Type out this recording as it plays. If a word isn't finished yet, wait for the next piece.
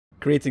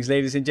Greetings,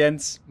 ladies and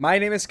gents. My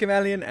name is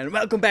Chameleon and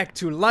welcome back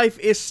to Life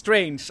is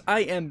Strange. I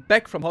am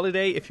back from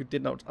holiday, if you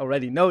did not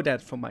already know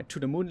that, from my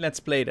To the Moon Let's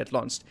Play that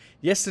launched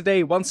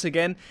yesterday once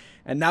again.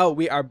 And now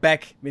we are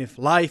back with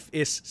Life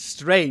is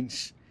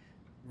Strange.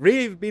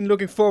 Really been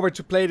looking forward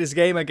to play this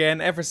game again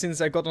ever since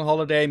I got on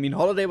holiday. I mean,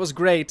 holiday was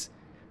great.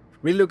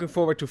 Really looking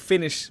forward to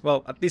finish,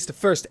 well, at least the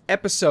first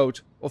episode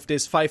of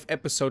this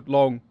 5-episode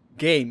long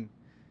game.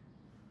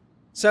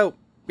 So,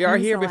 we are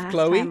here with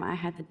Chloe. Time I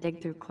had to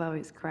dig through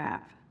Chloe's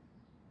crap.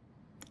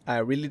 I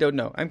really don't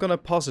know. I'm gonna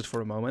pause it for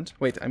a moment.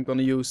 Wait, I'm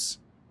gonna use...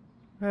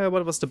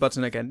 what was the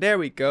button again? There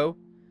we go.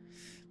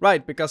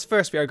 Right, because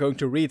first we are going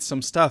to read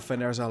some stuff,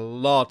 and there's a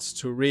lot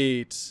to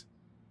read.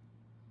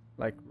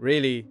 Like,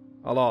 really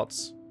a lot.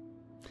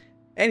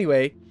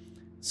 Anyway,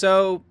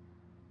 so...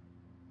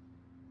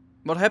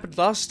 what happened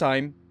last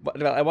time...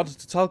 Well, I wanted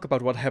to talk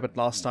about what happened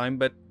last time,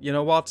 but you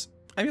know what?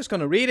 I'm just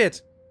gonna read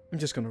it. I'm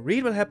just gonna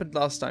read what happened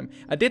last time.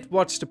 I did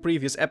watch the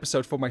previous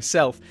episode for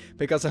myself,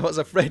 because I was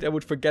afraid I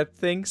would forget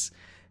things.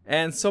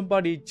 And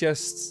somebody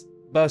just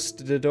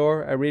buzzed the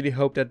door. I really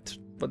hope that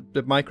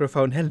the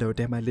microphone... Hello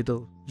there, my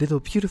little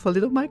beautiful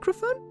little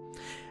microphone.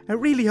 I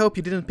really hope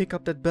you didn't pick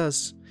up that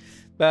buzz.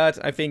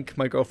 But I think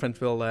my girlfriend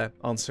will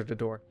answer the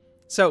door.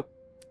 So,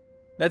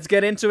 let's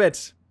get into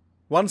it.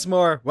 Once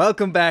more,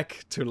 welcome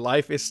back to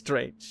Life is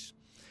Strange.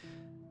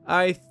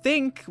 I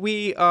think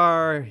we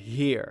are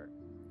here.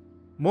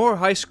 More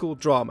high school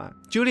drama.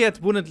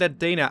 Juliet wouldn't let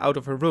Dana out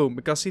of her room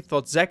because he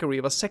thought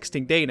Zachary was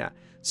sexting Dana.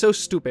 So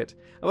stupid.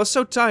 I was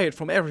so tired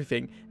from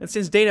everything, and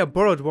since Dana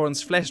borrowed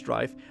Warren's flash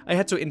drive, I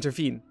had to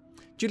intervene.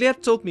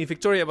 Juliet told me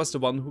Victoria was the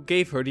one who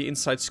gave her the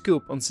inside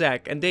scoop on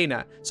Zach and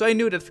Dana, so I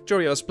knew that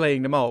Victoria was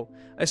playing them all.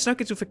 I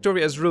snuck into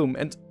Victoria's room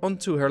and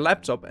onto her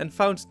laptop and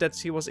found that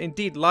she was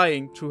indeed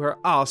lying to her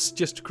ass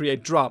just to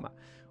create drama.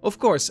 Of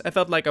course, I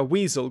felt like a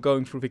weasel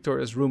going through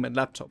Victoria's room and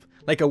laptop.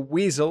 Like a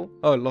weasel?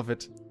 Oh, I love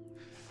it.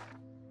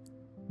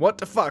 What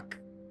the fuck?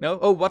 No?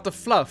 Oh, what the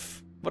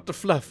fluff. What the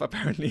fluff,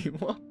 apparently.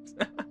 What?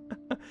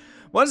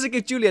 Once I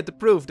gave Juliet the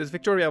proof that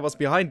Victoria was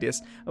behind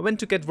this, I went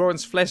to get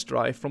Warren's flash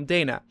drive from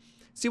Dana.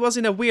 She was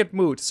in a weird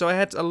mood, so I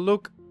had a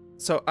look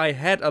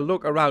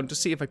around to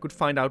see if I could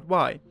find out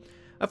why.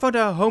 I found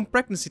a home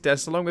pregnancy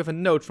test along with a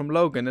note from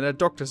Logan and a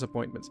doctor's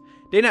appointment.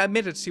 Dana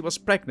admitted she was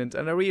pregnant,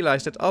 and I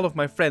realized that all of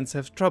my friends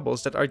have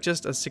troubles that are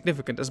just as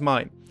significant as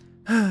mine.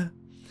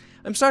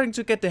 I'm starting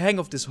to get the hang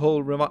of this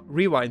whole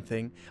rewind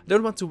thing. I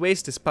don't want to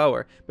waste this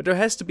power, but there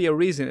has to be a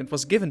reason it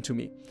was given to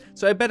me.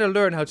 So I better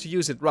learn how to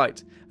use it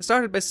right. I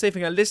started by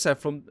saving Alyssa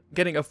from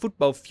getting a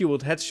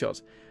football-fueled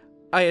headshot.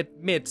 I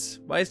admit,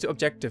 why is the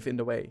objective in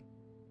the way?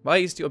 Why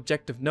is the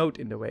objective note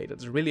in the way?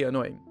 That's really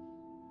annoying.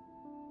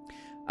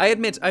 I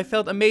admit I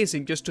felt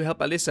amazing just to help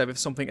Alyssa with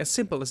something as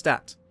simple as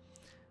that.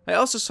 I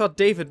also saw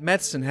David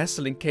Madsen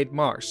hassling Kate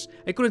Marsh.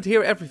 I couldn't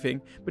hear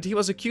everything, but he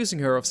was accusing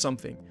her of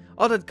something.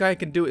 All that guy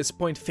can do is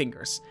point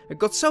fingers. I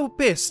got so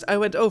pissed I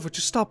went over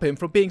to stop him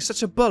from being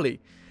such a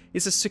bully.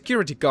 He's a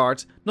security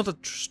guard, not a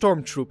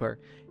stormtrooper.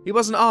 He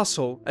was an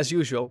asshole, as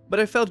usual, but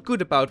I felt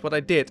good about what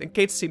I did, and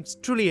Kate seemed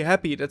truly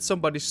happy that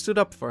somebody stood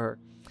up for her.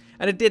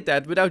 And I did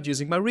that without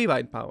using my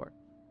rewind power.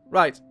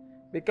 Right,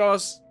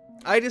 because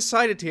I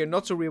decided here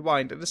not to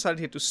rewind. I decided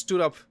here to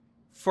stood up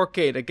for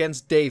Kate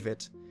against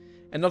David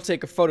and not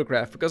take a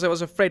photograph, because I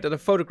was afraid that a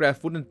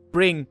photograph wouldn't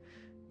bring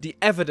the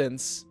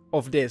evidence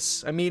of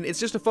this. I mean,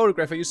 it's just a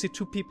photograph where you see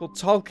two people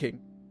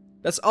talking.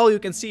 That's all you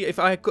can see. If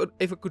I could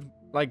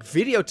like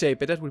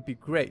videotape it, that would be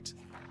great.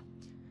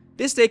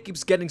 This day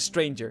keeps getting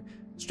stranger.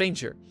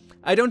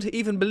 I don't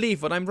even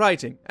believe what I'm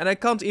writing, and I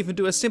can't even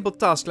do a simple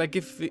task like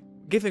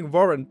giving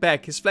Warren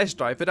back his flash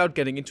drive without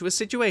getting into a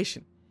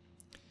situation.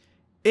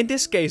 In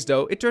this case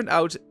though, it turned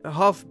out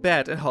half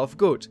bad and half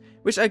good,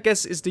 which I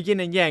guess is the yin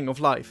and yang of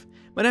life.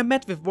 When I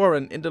met with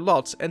Warren in the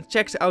lot and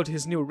checked out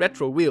his new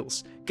retro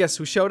wheels, guess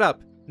who showed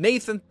up?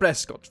 Nathan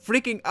Prescott,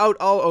 freaking out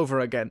all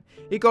over again.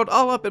 He got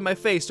all up in my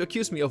face to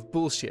accuse me of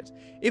bullshit.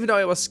 Even though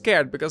I was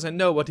scared because I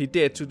know what he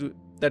did to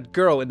that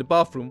girl in the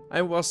bathroom,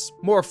 I was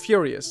more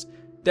furious.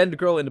 Then the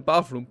girl in the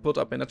bathroom pulled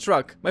up in a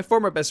truck, my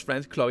former best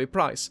friend Chloe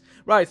Price.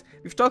 Right,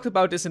 we've talked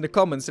about this in the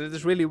comments, and it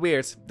is really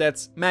weird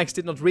that Max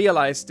did not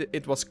realize that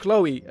it was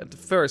Chloe at the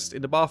first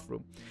in the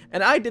bathroom.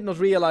 And I did not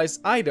realize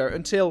either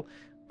until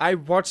I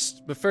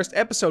watched the first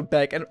episode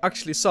back and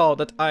actually saw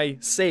that I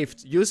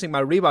saved using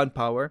my rewind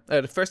power,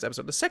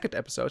 the second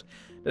episode,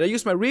 that I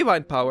used my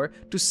rewind power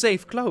to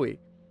save Chloe.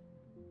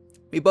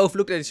 We both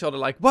looked at each other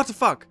like, what the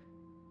fuck?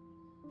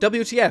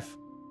 WTF?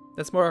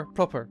 That's more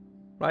proper,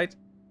 right?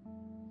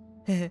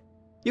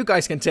 You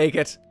guys can take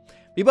it.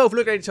 We both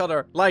looked at each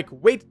other like,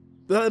 wait.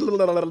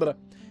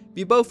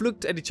 We both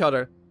looked at each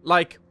other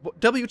like,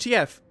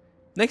 WTF?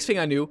 Next thing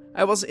I knew,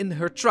 I was in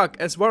her truck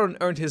as Warren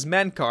earned his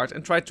man card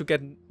and tried to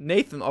get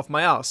Nathan off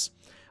my ass.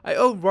 I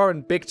owe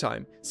Warren big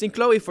time. Seeing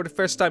Chloe for the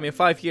first time in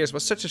 5 years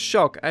was such a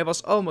shock I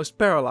was almost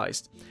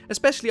paralyzed.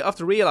 Especially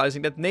after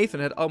realizing that Nathan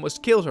had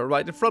almost killed her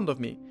right in front of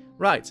me.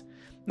 Right.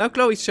 Now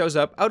Chloe shows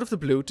up out of the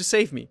blue to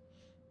save me.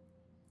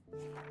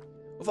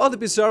 With all the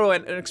bizarro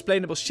and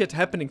unexplainable shit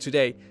happening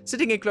today,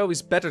 sitting in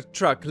Chloe's battered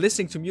truck,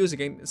 listening to music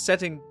and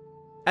setting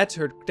at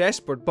her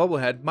dashboard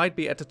bobblehead might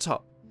be at the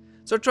top.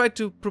 So I tried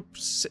to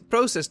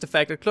process the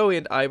fact that Chloe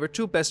and I were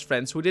two best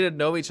friends who didn't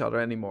know each other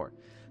anymore.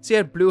 She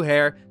had blue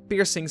hair,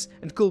 piercings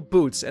and cool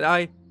boots, and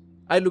I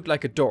looked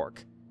like a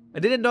dork. I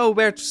didn't know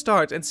where to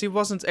start, and she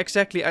wasn't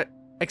exactly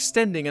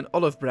extending an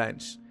olive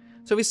branch.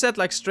 So we sat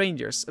like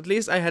strangers. At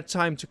least I had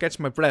time to catch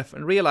my breath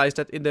and realize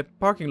that in the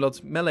parking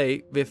lot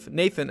melee with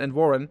Nathan and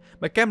Warren,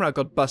 my camera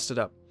got busted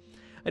up.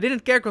 I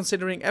didn't care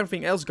considering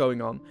everything else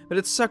going on, but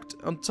it sucked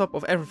on top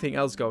of everything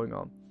else going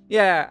on.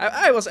 Yeah,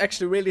 I was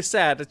actually really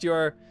sad that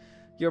your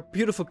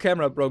beautiful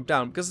camera broke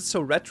down, because it's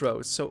so retro,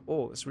 it's so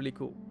old, it's really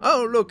cool.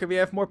 Oh look, we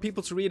have more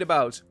people to read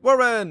about.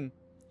 Warren!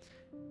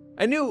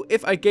 I knew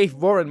if I gave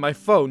Warren my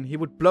phone, he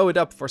would blow it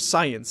up for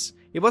science.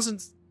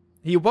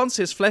 He wants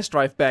his flash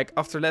drive back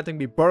after letting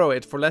me borrow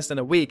it for less than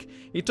a week.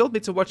 He told me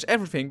to watch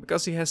everything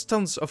because he has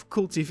tons of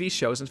cool TV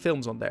shows and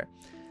films on there.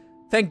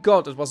 Thank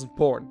God it wasn't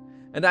porn.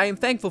 And I am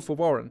thankful for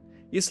Warren.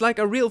 He is like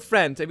a real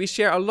friend and we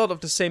share a lot of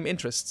the same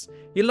interests.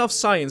 He loves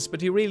science,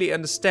 but he really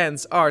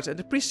understands art and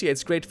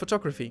appreciates great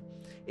photography.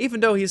 Even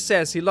though he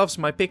says he loves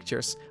my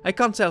pictures, I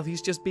can't tell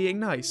he's just being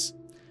nice.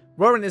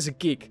 Warren is a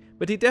geek,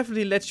 but he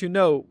definitely lets you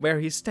know where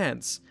he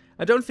stands.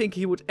 I don't think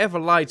he would ever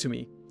lie to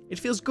me. It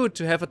feels good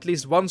to have at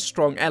least one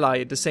strong ally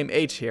at the same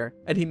age here,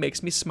 and he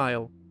makes me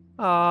smile.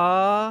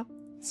 Ah,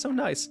 so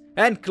nice.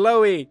 And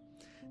Chloe!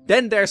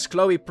 Then there's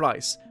Chloe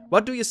Price.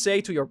 What do you say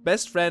to your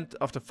best friend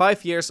after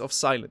 5 years of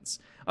silence?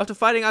 After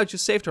finding out you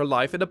saved her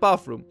life in the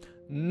bathroom?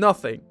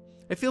 Nothing.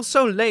 I feel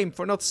so lame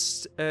for not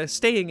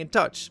staying in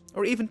touch,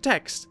 or even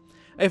text.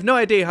 I have no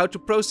idea how to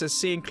process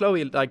seeing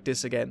Chloe like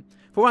this again.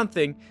 For one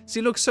thing, she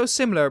looks so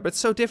similar but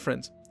so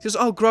different. She's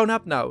all grown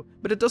up now,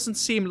 but it doesn't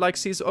seem like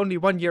she's only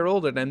 1 year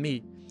older than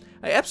me.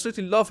 I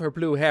absolutely love her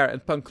blue hair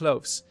and punk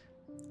clothes.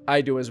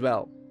 I do as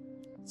well.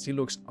 She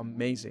looks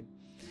amazing.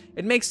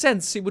 It makes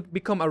sense she would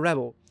become a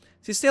rebel.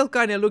 She still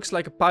kinda looks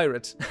like a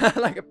pirate.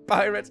 Like a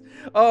pirate?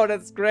 Oh,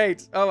 that's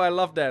great. Oh, I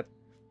love that.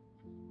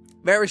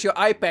 Where is your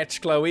eye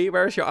patch, Chloe?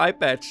 Where is your eye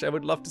patch? I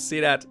would love to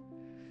see that.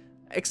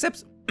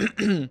 Except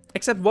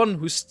one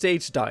who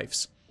stage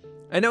dives.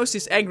 I know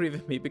she's angry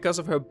with me because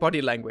of her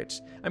body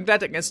language. I'm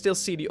glad I can still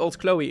see the old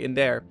Chloe in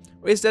there.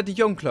 Or is that the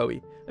young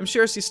Chloe? I'm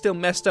sure she's still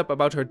messed up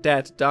about her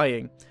dad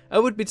dying. I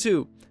would be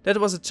too. That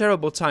was a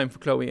terrible time for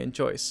Chloe and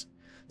Joyce.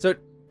 So,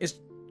 is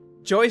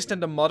Joyce then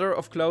the mother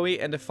of Chloe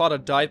and the father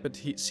died, but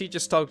she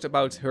just talked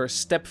about her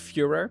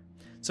STEP-FÜHRER?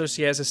 So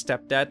she has a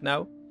stepdad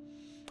now?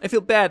 I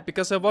feel bad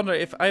because I wonder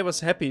if I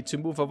was happy to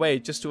move away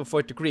just to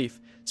avoid the grief.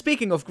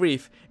 Speaking of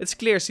grief, it's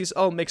clear she's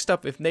all mixed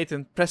up with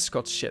Nathan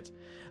Prescott's shit.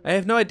 I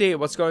have no idea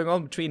what's going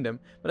on between them,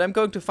 but I'm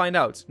going to find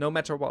out, no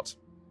matter what.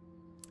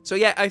 So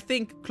yeah, I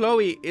think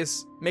Chloe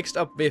is mixed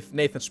up with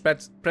Nathan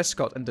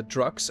Prescott and the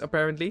drugs,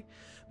 apparently.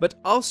 But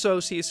also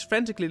she is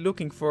frantically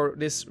looking for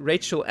this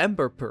Rachel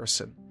Amber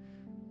person.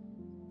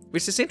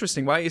 Which is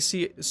interesting. Why is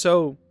she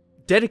so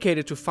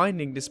dedicated to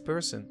finding this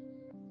person?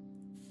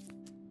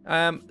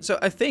 So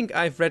I think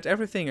I've read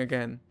everything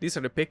again. These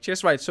are the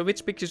pictures. Right, so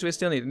which pictures do I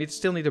still need? I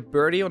still need a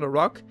birdie on a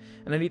rock.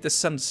 And I need the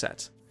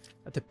sunset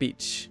at the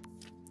beach.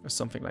 Or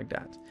something like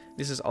that.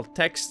 This is all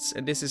texts.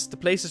 And this is the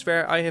places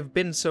where I have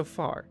been so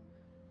far.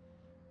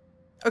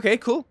 Okay,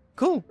 cool.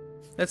 Cool.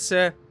 Let's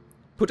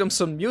put on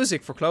some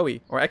music for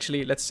Chloe. Or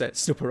actually, let's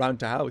snoop around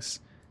the house.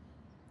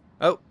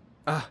 Oh.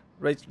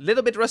 Right.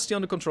 Little bit rusty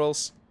on the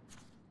controls.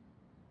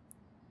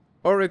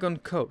 Oregon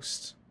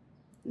coast.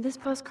 This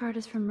postcard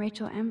is from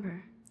Rachel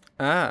Amber.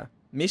 Ah.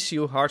 Miss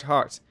you, heart,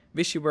 heart.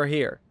 Wish you were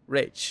here.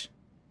 Rach.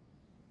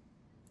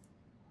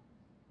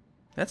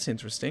 That's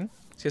interesting.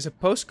 She has a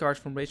postcard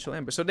from Rachel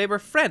Amber. So they were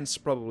friends,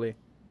 probably.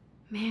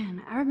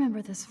 Man, I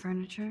remember this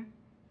furniture.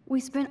 We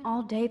spent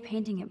all day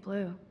painting it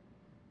blue.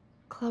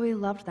 Chloe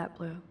loved that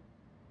blue.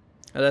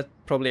 And that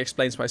probably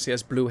explains why she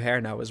has blue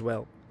hair now as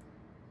well.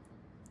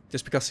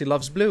 Just because she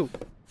loves blue.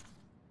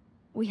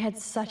 We had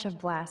such a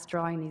blast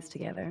drawing these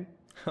together.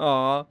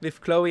 Aww, with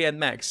Chloe and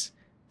Max.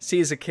 She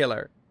is a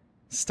killer.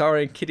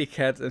 Starring Kitty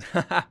Cat and...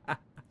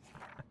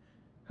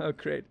 Oh,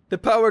 great. The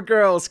Power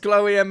Girls,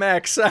 Chloe and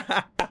Max.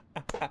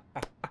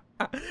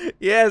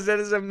 Yes, that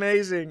is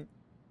amazing.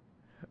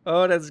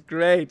 Oh, that's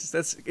great.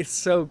 It's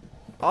so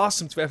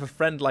awesome to have a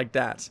friend like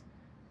that.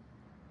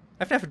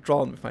 I've never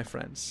drawn with my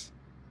friends.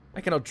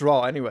 I cannot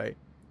draw anyway.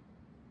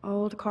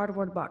 Old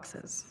cardboard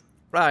boxes.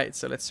 Right,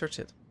 so let's search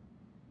it.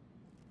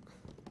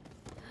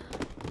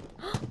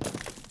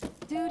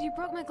 Dude, you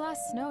broke my glass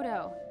snow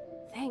dough.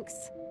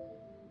 Thanks.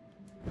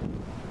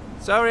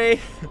 Sorry.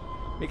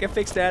 We can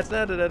fix that.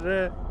 Da, da, da,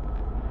 da.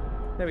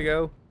 There we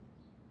go.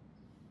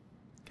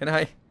 Can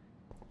I?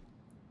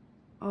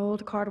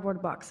 Old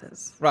cardboard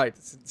boxes. Right,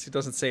 she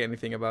doesn't say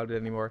anything about it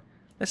anymore.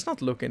 Let's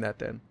not look in that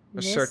then.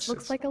 Let's This search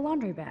looks like a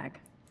laundry bag.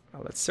 Oh,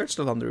 let's search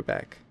the laundry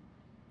bag.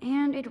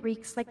 And it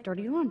reeks like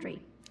dirty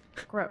laundry.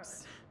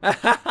 Gross.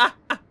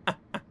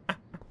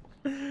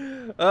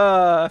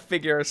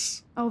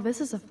 Figures. Oh,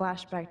 this is a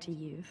flashback to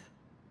youth.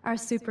 Our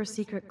super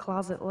secret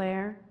closet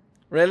lair.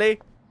 Really?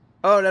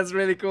 Oh, that's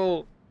really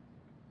cool.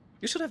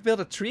 You should have built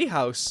a tree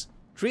house.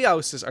 Tree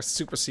houses are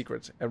super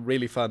secret and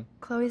really fun.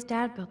 Chloe's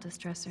dad built this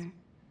dresser.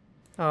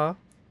 Aw.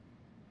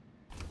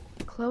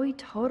 Chloe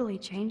totally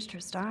changed her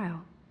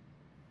style.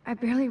 I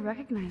barely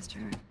recognized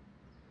her.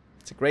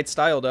 It's a great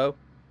style, though.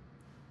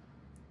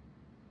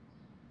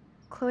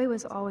 Chloe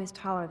was always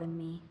taller than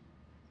me.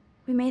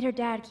 We made her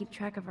dad keep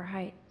track of her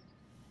height.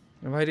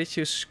 And why did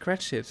you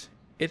scratch it?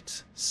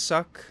 It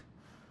suck.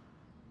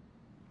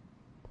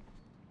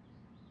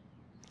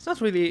 It's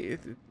not really...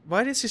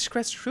 Why did she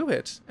scratch through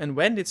it? And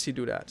when did she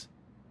do that?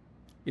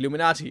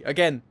 Illuminati.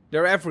 Again,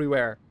 they're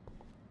everywhere.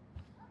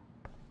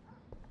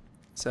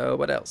 So,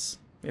 what else?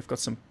 We've got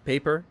some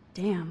paper.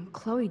 Damn,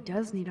 Chloe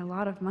does need a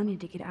lot of money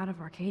to get out of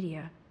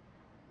Arcadia.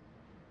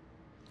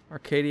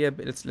 Arcadia,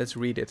 let's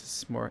read it.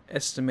 It's more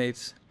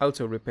estimate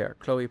auto repair.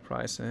 Chloe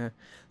price.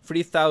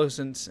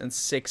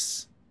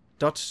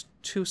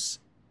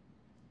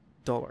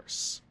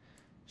 $3,006.2.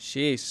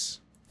 Jeez.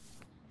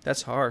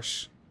 That's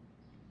harsh.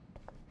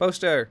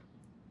 Poster.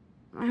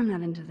 I'm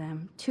not into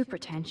them. Too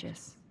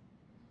pretentious.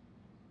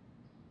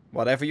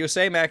 Whatever you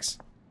say, Max.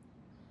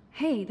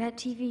 Hey, that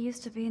TV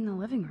used to be in the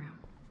living room.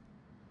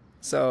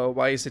 So,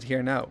 why is it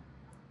here now?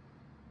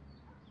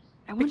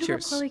 I wonder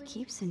Pictures. what Chloe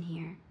keeps in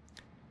here.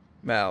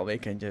 Well, we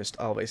can just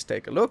always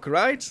take a look,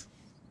 right?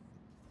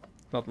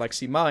 Not like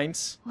she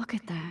minds. Look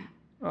at that.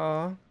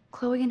 Aw,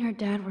 Chloe and her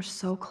dad were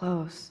so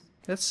close.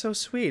 that's so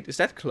sweet. Is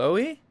that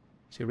Chloe?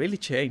 She really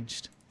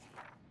changed.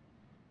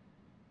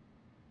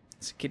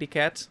 It's a kitty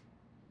cat.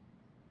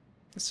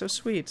 That's so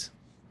sweet.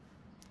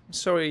 I'm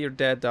sorry your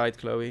dad died,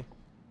 Chloe.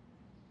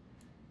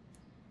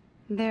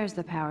 There's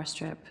the power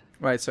strip.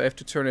 Right, so I have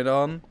to turn it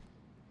on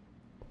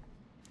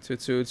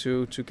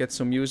to get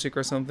some music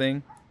or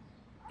something.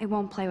 It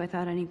won't play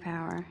without any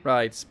power.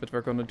 Right, but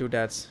we're gonna do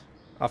that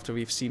after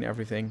we've seen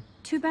everything.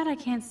 Too bad I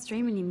can't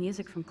stream any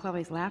music from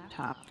Chloe's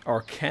laptop.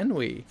 Or can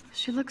we?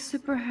 She looks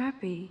super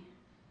happy.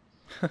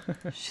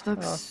 She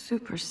looks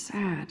super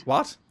sad.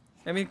 What?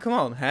 I mean, come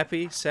on,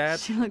 happy, sad.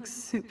 She looks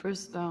super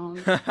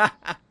stoned.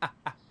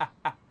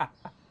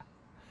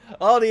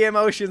 All the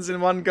emotions in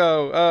one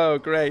go. Oh,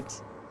 great.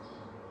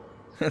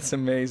 That's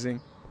amazing.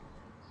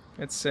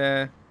 Let's,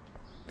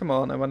 come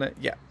on, I wanna,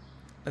 yeah.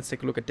 Let's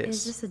take a look at this.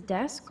 Is this a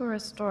desk or a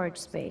storage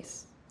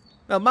space?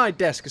 Well, my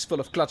desk is full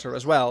of clutter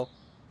as well.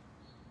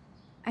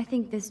 I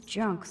think this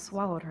junk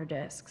swallowed her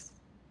discs.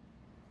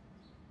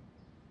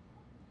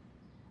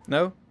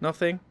 No?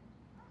 Nothing?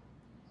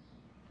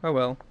 Oh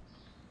well.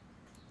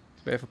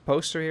 Do we have a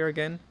poster here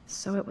again?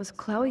 So it was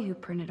Chloe who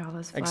printed all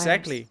those flyers.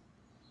 Exactly.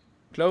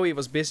 Chloe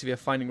was busy with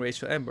finding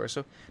Rachel Amber,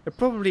 so they're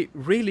probably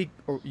really,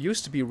 or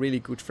used to be really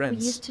good We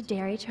friends. used to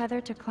dare each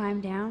other to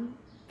climb down,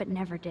 but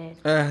never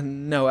did.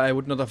 No, I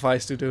would not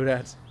advise to do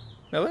that.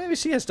 Now, maybe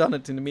she has done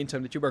it in the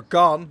meantime that you were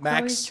gone, Chloe's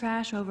Max.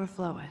 trash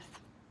overfloweth.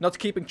 Not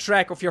keeping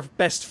track of your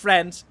best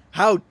friends.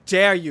 How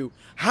dare you?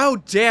 How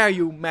dare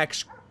you,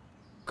 Max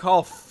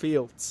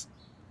Caulfield?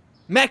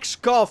 Max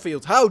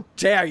Caulfield, how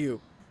dare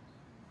you?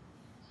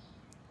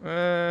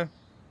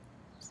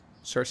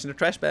 Search in the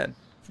trash bin.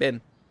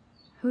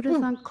 Who'd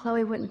have thought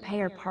Chloe wouldn't pay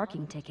her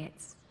parking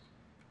tickets?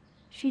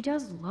 She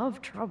does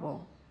love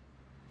trouble.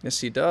 Yes,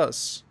 she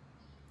does.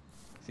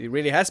 She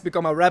really has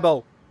become a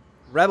rebel.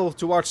 Rebel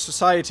towards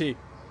society.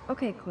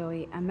 Okay,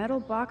 Chloe, a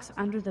metal box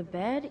under the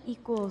bed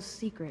equals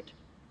secret.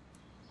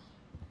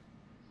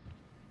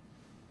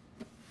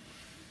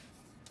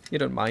 You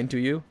don't mind, do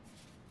you?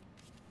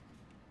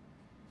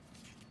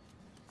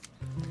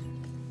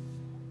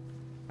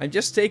 I'm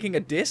just taking a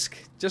disc,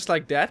 just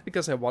like that,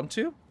 because I want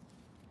to?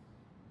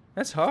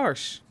 That's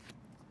harsh.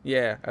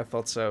 Yeah, I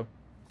thought so.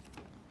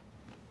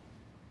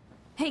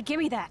 Hey, give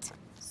me that.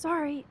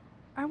 Sorry,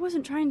 I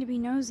wasn't trying to be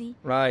nosy.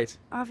 Right.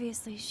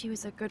 Obviously, she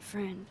was a good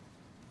friend.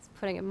 It's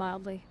putting it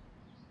mildly.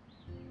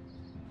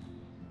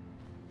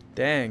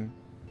 Dang.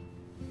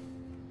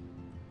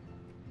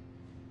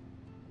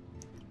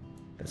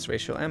 That's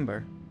Rachel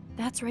Amber.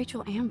 That's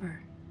Rachel Amber.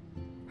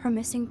 Her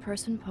missing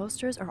person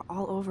posters are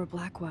all over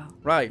Blackwell.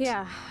 Right.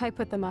 Yeah, I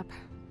put them up.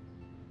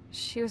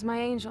 She was my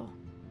angel.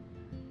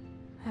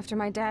 After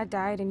my dad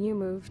died and you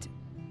moved,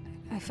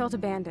 I felt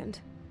abandoned.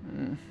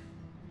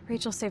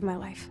 Rachel saved my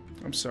life.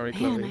 I'm sorry, Man,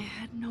 Chloe. I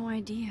had no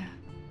idea.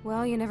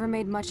 Well, you never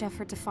made much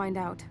effort to find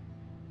out.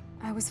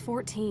 I was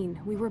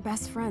 14. We were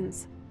best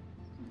friends.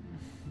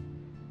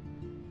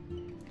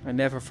 I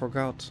never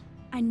forgot.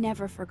 I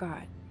never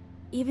forgot.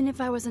 Even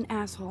if I was an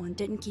asshole and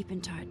didn't keep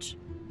in touch.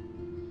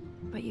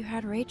 But you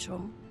had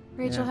Rachel.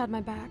 Rachel Yeah. had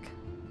my back.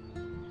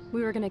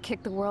 We were gonna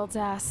kick the world's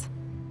ass.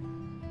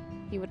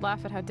 You would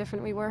laugh at how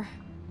different we were.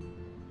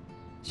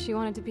 She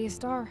wanted to be a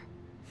star.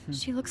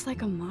 She looks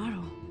like a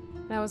model.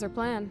 That was her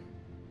plan.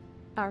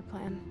 Our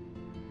plan.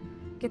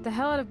 Get the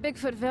hell out of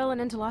Bigfootville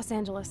and into Los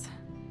Angeles.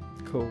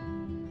 Cool.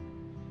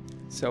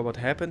 So what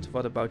happened?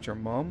 What about your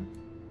mom?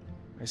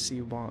 I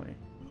see why.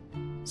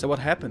 So what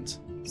happened?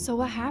 So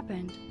what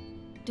happened?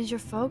 Did your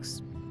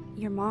folks,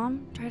 your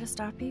mom, try to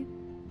stop you?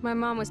 My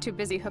mom was too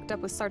busy hooked up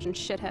with Sergeant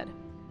Shithead.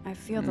 I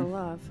feel the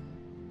love.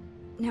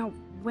 Now,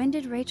 when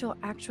did Rachel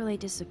actually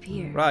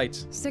disappear?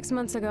 Right. 6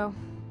 months ago.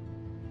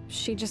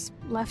 She just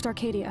left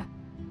Arcadia.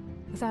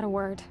 Without a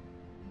word.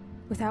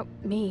 Without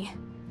me.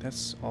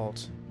 That's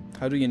odd.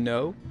 How do you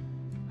know?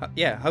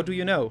 Yeah, how do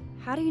you know?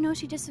 How do you know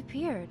she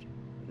disappeared?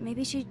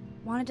 Maybe she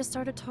wanted to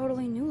start a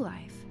totally new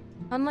life.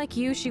 Unlike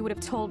you, she would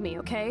have told me,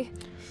 okay?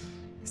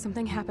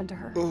 Something happened to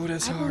her. Oh,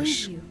 that's I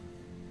harsh. believe you.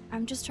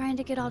 I'm just trying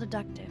to get all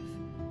deductive.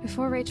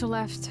 Before Rachel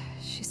left,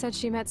 she said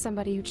she met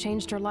somebody who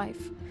changed her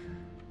life.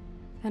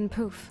 And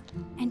poof.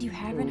 And you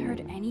haven't heard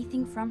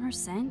anything from her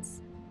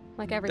since?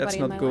 Like everybody That's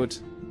in not my good.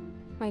 life.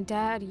 My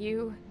dad,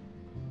 you,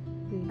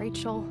 and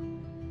Rachel,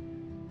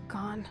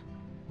 gone.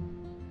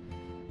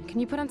 Can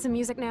you put on some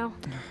music now?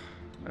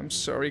 I'm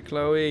sorry,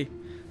 Chloe.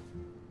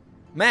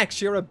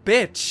 Max, you're a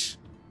bitch.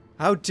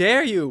 How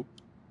dare you?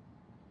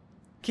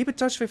 Keep in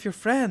touch with your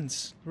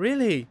friends.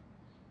 Really?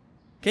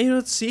 Can you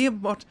not see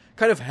what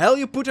kind of hell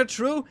you put her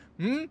through?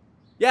 Hmm?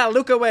 Yeah,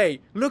 look away.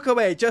 Look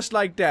away, just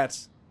like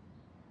that.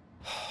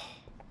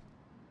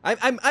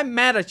 I'm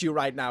mad at you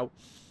right now.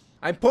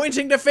 I'm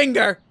pointing the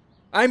finger.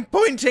 I'm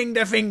pointing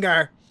the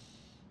finger.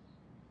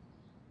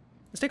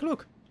 Let's take a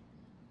look.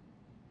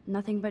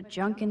 Nothing but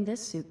junk in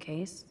this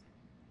suitcase.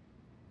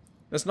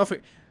 There's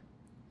nothing.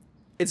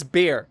 It's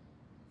beer.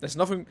 There's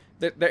nothing.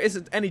 There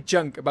isn't any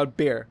junk about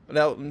beer.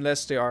 Well,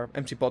 unless they are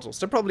empty bottles.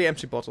 They're probably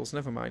empty bottles.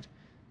 Never mind.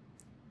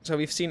 So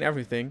we've seen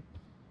everything.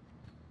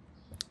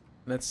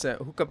 Let's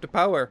hook up the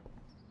power.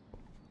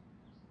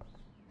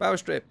 Power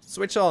strip.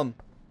 Switch on.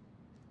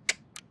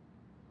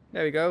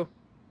 There we go.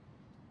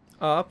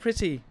 Ah,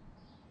 pretty.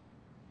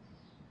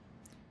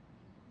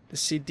 The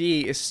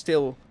CD is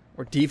still,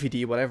 or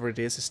DVD, whatever it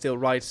is still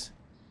right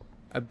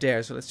up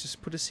there. So let's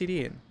just put the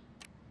CD in.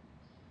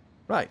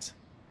 Right.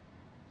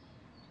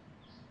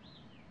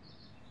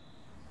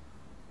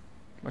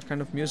 What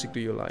kind of music do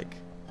you like?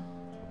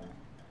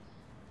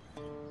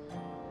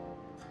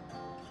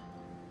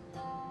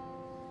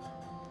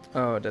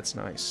 Oh, that's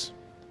nice.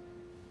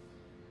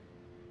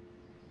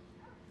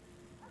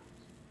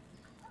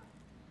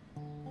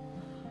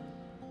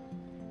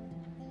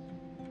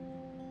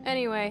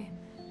 Anyway,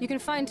 you can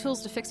find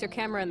tools to fix your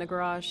camera in the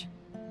garage.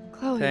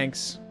 Chloe,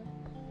 Thanks.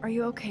 are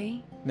you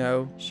okay?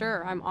 No.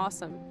 Sure, I'm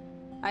awesome.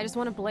 I just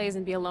want to blaze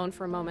and be alone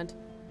for a moment.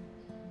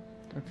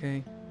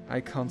 Okay.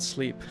 I can't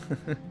sleep.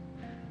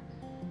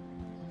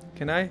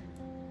 Can I?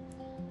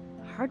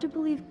 Hard to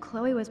believe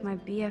Chloe was my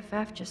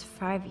BFF just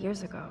 5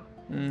 years ago.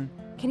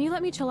 Can you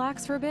let me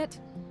chillax for a bit?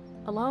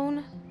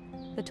 Alone?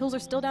 The tools are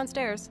still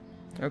downstairs.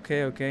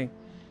 Okay, okay.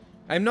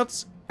 I'm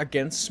not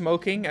against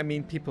smoking. I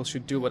mean, people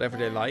should do whatever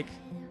they like.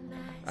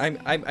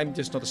 I'm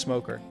just not a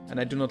smoker, and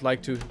I do not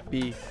like to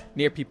be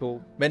near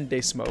people when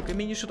they smoke. I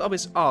mean, you should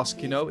always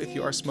ask, you know, if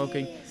you are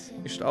smoking,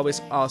 you should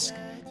always ask,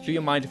 do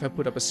you mind if I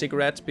put up a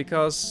cigarette?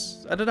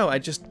 Because, I don't know, I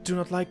just do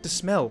not like the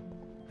smell.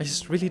 I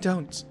just really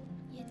don't.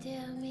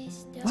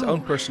 It's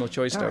own personal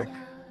choice, Dark. though.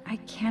 I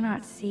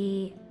cannot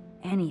see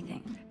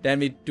anything. Then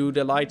we do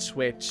the light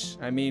switch.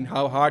 I mean,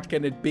 how hard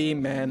can it be,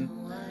 man?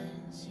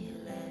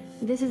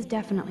 This is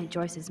definitely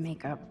Joyce's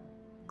makeup.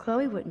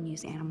 Chloe wouldn't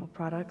use animal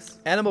products.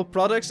 Animal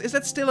products? Is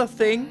that still a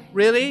thing?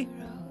 Really?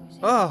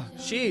 Oh,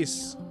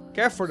 jeez.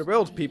 Care for the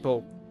world,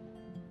 people.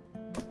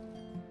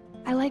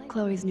 I like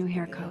Chloe's new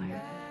hair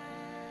color.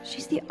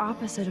 She's the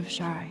opposite of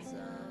shy.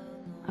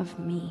 Of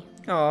me.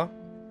 Aw.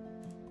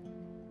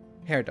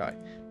 Hair dye.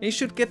 You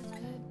should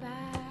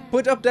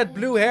put up that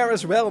blue hair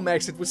as well,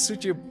 Max. It would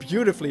suit you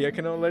beautifully, I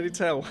can already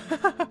tell.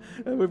 That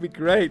would be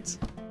great.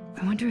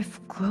 I wonder if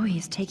Chloe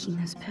is taking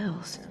those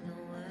pills.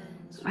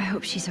 I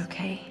hope she's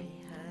okay.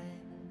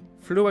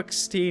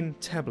 Fluoxetine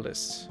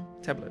tablets.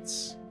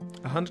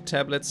 100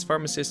 tablets.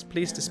 Pharmacist,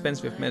 please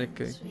dispense with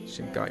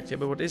medication guide. Yeah,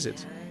 but what is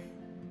it?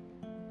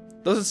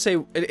 Doesn't say.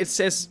 It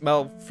says,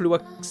 well,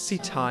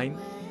 fluoxetine,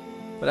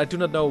 but I do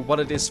not know what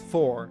it is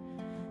for.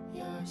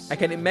 I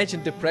can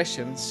imagine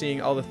depression,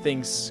 seeing all the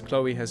things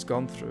Chloe has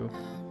gone through.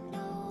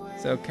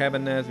 So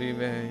cabinet,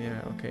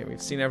 yeah, okay,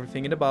 we've seen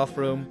everything in the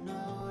bathroom.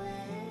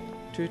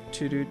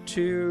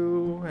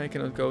 I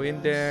cannot go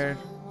in there.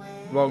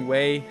 Wrong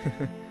way.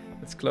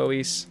 That's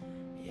Chloe's.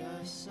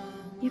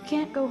 You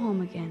can't go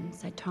home again,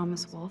 said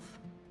Thomas Wolfe.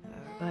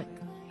 But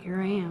here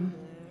I am.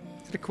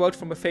 Is it a quote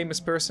from a famous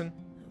person?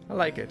 I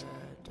like it.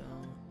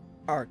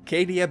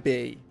 Arcadia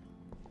Bay.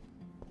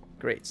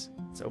 Great.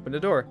 Let's open the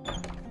door.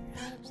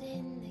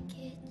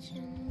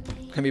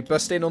 Let me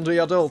bust in on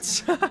the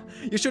adults.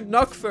 You should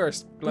knock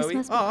first, Chloe.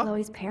 This must be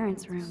Chloe's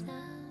parents' room.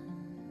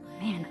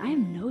 Man, I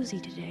am nosy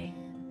today.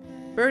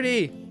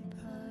 Birdie!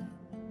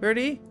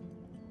 Birdie?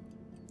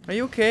 Are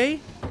you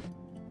okay?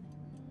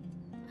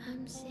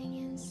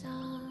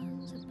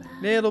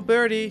 Little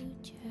birdie.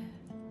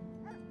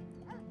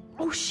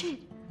 Oh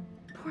shit!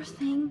 Poor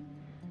thing.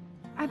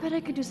 I bet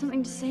I could do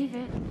something to save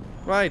it.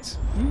 Right.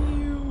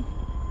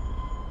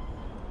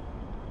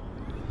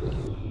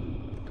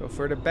 Go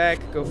further back,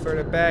 go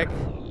further back.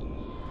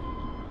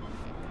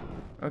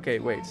 Okay,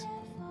 wait.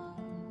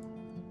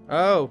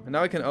 Oh,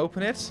 now I can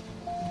open it?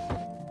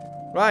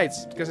 Right,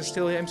 because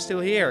I'm still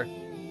here.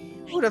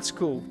 Oh, that's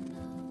cool.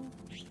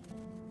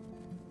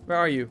 Where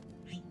are you?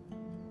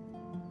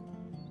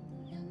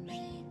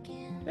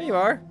 There you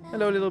are.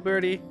 Hello, little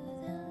birdie.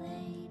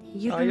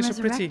 You've Oh, been you're so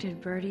pretty.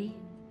 resurrected, birdie.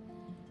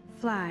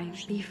 Fly,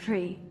 be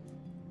free.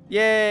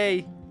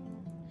 Yay!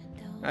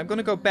 I'm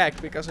gonna go back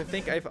because I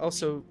think I've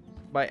also,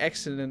 by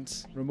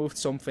accident, removed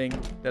something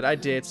that I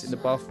did in the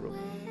bathroom.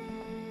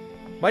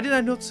 Why did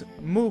I not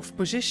move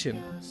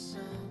position?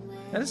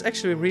 That is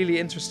actually really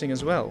interesting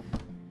as well.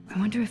 I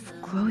wonder if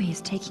Chloe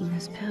is taking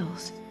those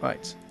pills.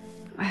 Right.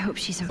 I hope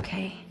she's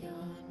okay.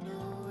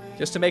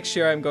 Just to make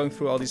sure I'm going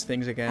through all these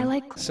things again. I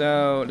like-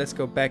 So, let's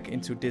go back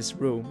into this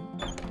room.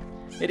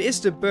 It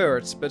is the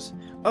birds, but...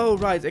 Oh,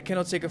 right, I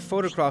cannot take a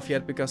photograph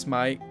yet because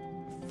my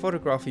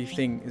photography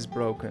thing is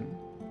broken.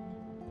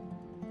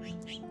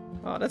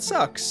 Oh, that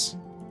sucks.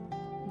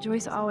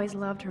 Joyce always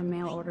loved her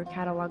mail-order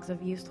catalogs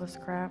of useless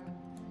crap.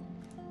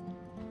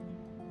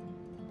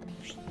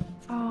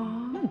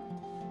 Aww.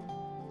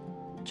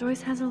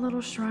 Joyce has a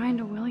little shrine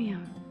to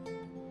William.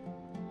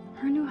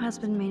 Her new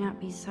husband may not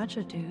be such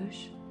a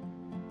douche.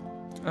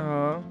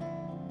 Aww.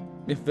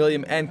 With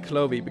William and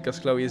Chloe, because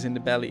Chloe is in the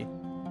belly.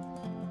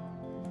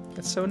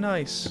 That's so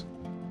nice.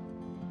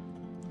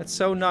 That's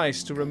so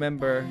nice to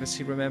remember that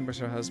she remembers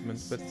her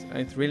husband, but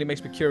it really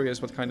makes me curious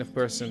what kind of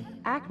person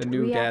Act, the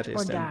new React, dad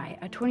or is then. Die,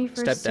 a 21st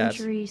Stepdad.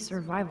 century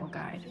survival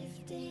guide.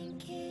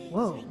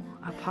 Whoa,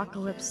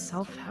 apocalypse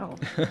self-help.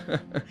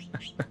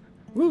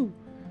 Woo!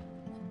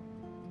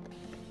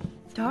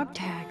 Dog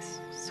tags,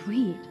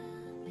 sweet.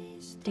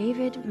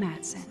 David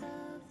Madsen.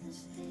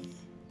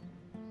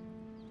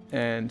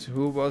 And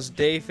who was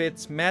David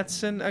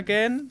Madsen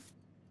again?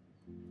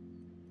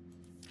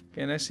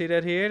 Can I see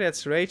that here?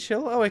 That's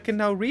Rachel. Oh, I can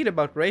now read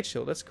about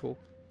Rachel. That's cool.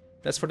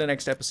 That's for the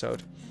next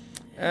episode.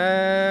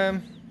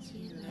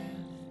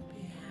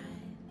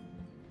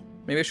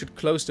 Maybe I should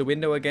close the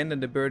window again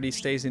and the birdie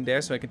stays in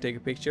there so I can take a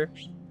picture.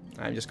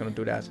 I'm just gonna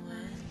do that.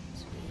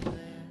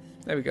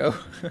 There we go.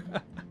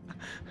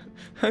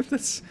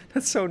 That's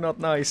so not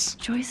nice.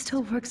 Joyce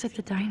still works at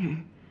the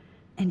diner.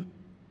 And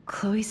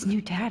Chloe's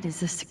new dad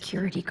is a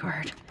security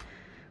guard.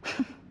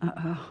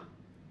 Uh-oh.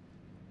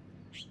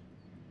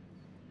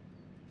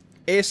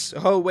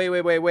 Oh,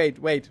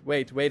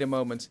 wait a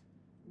moment.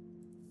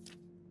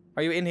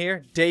 Are you in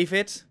here?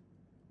 David?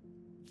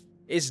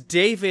 Is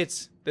David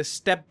the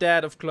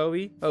stepdad of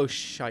Chloe? Oh,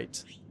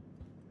 shite.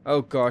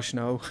 Oh, gosh,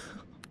 no.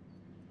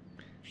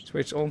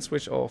 Switch on,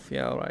 switch off.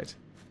 Yeah, alright.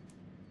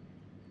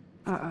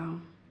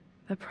 Uh-oh.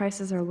 The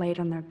prices are late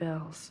on their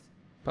bills.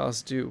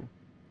 Past due.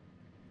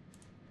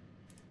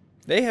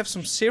 They have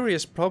some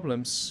serious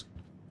problems.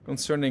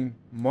 Concerning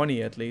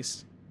money, at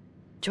least.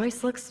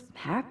 Joyce looks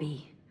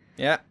happy.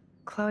 Yeah.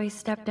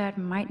 Chloe's stepdad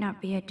might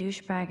not be a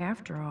douchebag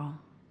after all.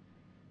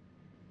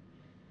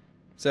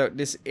 So,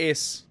 this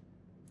is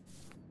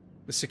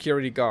the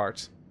security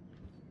guard.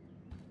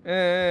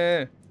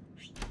 Okay,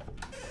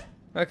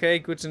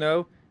 good to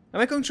know.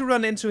 Am I going to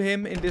run into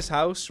him in this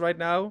house right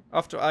now?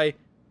 After I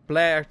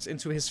blared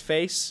into his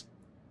face?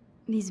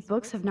 These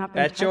books have not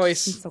been touched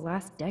Joyce. since the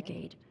last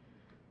decade.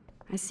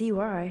 I see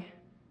why.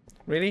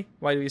 Really?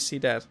 Why do you see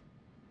that?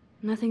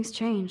 Nothing's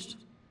changed.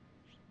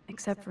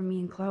 Except for me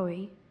and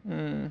Chloe.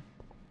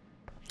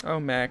 Oh,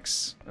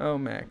 Max. Oh,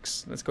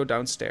 Max. Let's go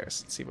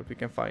downstairs and see what we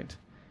can find.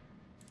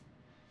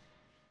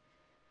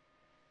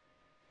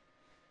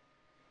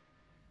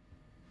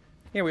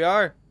 Here we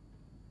are.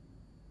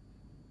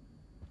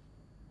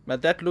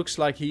 But that looks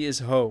like he is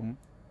home.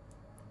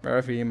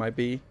 Wherever he might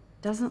be.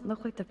 Doesn't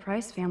look like the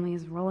Price family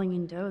is rolling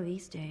in dough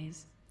these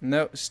days.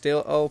 No,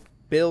 still all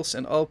bills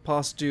and all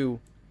past due.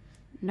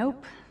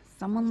 Nope.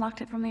 Someone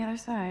locked it from the other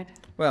side.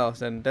 Well,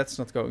 then that's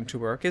not going to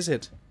work, is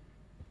it?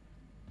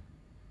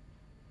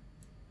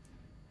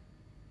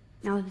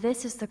 Now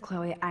this is the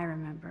Chloe I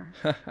remember.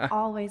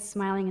 Always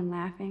smiling and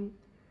laughing.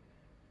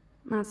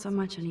 Not so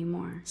much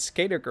anymore.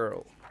 Skater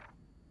girl.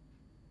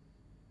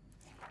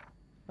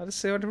 Oh,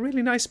 these are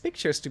really nice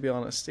pictures, to be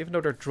honest. Even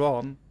though they're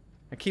drawn.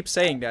 I keep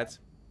saying that.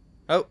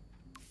 Oh.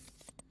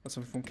 Got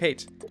something from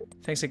Kate.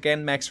 Thanks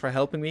again, Max, for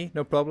helping me.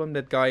 No problem,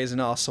 that guy is an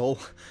asshole.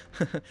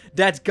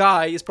 That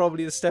guy is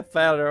probably the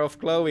stepfather of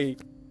Chloe.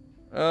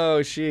 Oh,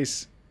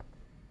 jeez.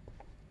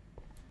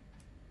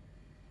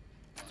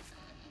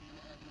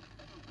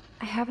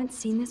 I haven't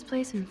seen this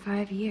place in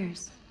 5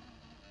 years.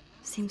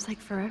 Seems like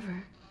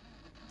forever.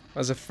 I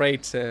was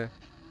afraid the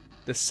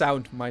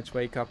sound might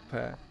wake up.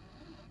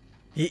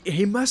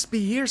 He must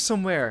be here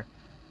somewhere.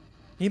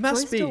 He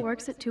must Joyce be. still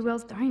works at Two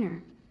Whales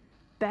Diner.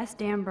 Best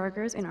damn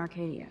burgers in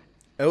Arcadia.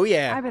 Oh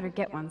yeah. I better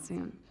get one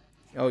soon.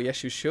 Oh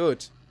yes, you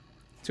should.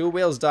 Two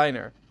Whales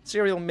Diner.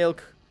 Cereal,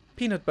 milk,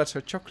 peanut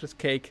butter, chocolate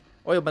cake,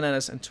 oil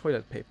bananas and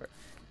toilet paper.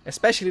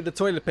 Especially the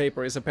toilet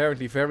paper is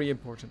apparently very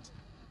important.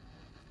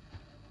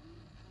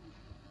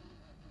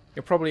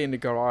 You're probably in the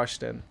garage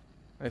then,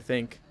 I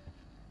think.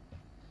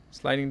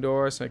 Sliding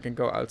doors, I can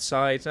go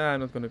outside. I'm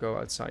not gonna go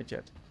outside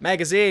yet.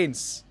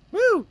 Magazines!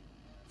 Woo!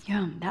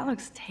 Yum, that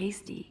looks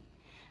tasty.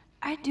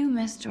 I do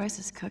miss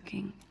Joyce's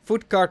cooking.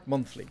 Food Cart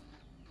Monthly.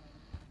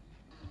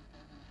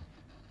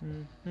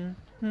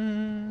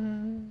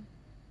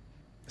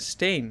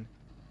 Stain.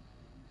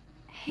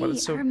 Hey,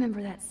 I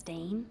remember that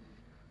stain.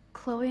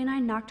 Chloe and I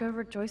knocked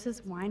over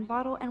Joyce's wine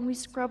bottle and we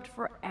scrubbed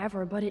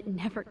forever, but it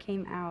never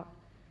came out.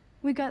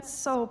 We got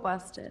so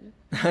busted.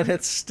 And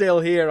it's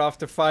still here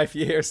after 5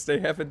 years. They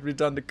haven't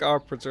redone the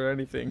carpet or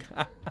anything.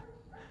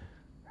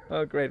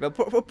 Oh, great.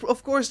 Well,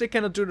 of course they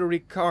cannot do the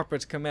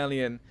recarpet,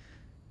 Chameleon.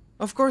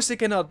 Of course they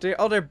cannot.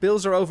 All their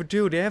bills are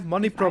overdue. They have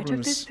money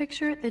problems. If I took this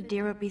picture, the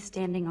deer would be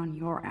standing on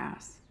your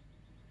ass.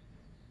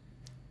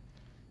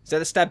 Is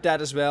that a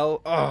stepdad as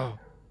well? Oh,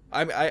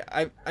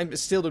 I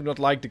still do not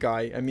like the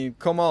guy. I mean,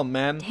 come on,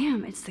 man.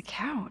 Damn, it's the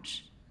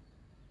couch.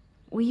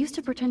 We used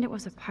to pretend it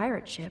was a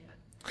pirate ship.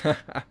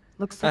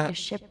 Looks like a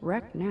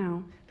shipwreck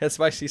now. That's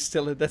why she's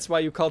still. That's why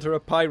you called her a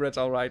pirate,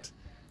 all right.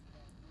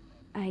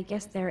 I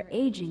guess they're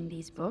aging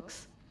these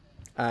books.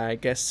 I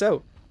guess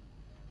so.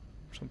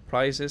 Some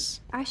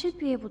prizes. I should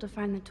be able to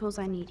find the tools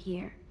I need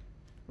here.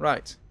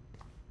 Right.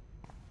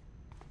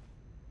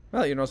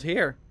 Well, you're not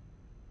here.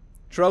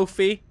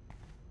 Trophy?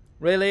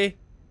 Really?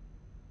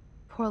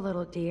 Poor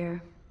little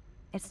deer.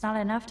 It's not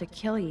enough to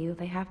kill you,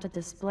 they have to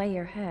display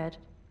your head.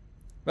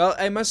 Well,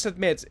 I must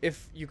admit,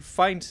 if you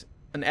find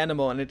an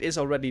animal and it is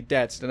already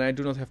dead, then I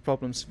do not have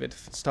problems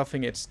with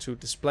stuffing it to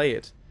display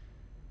it.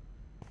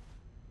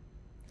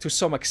 To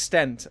some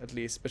extent, at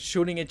least. But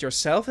shooting it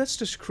yourself, that's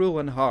just cruel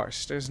and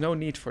harsh. There's no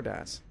need for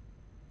that.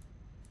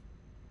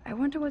 I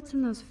wonder what's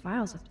in those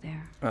files up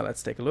there. Well,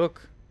 let's take a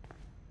look.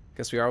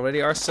 Because we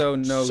already are so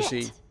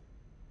nosy. Shit!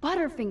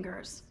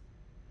 Butterfingers!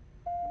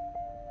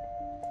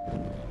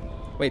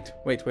 Wait.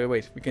 We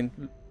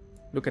can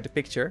look at the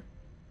picture.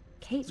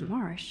 Kate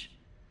Marsh?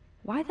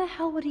 Why the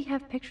hell would he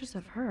have pictures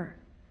of her?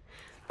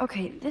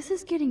 Okay, this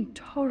is getting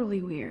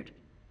totally weird.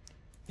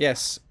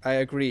 Yes, I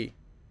agree.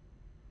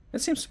 That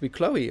seems to be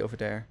Chloe over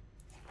there.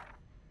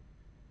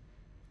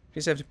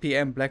 Please have the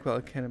PM Blackwell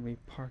Academy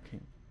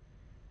parking.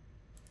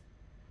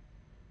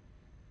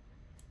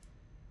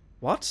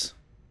 What?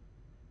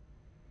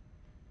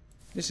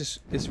 This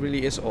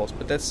really is odd,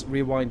 but let's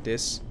rewind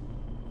this.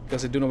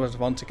 Because I do not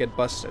want to get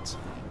busted.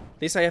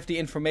 At least I have the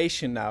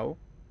information now.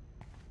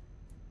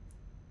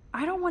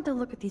 I don't want to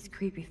look at these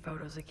creepy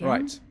photos again.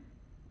 Right.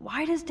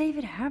 Why does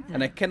David have them?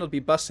 And I cannot be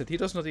busted. He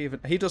does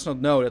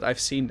not know that I've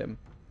seen them.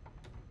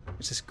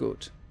 Which is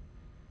good.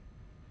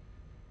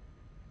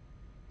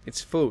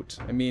 It's food.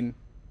 I mean,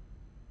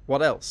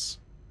 what else?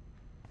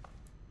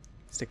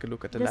 Let's take a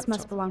look at the laptop. This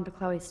must belong to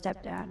Chloe's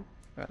stepdad.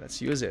 Well,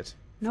 let's use it.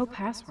 No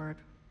password.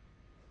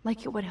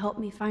 Like it would help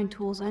me find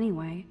tools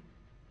anyway.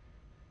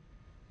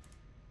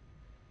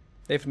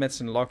 David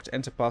Madsen locked.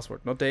 Enter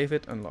password. Not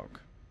David.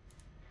 Unlock.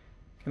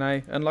 Can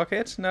I unlock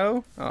it?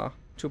 No? Ah,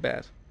 too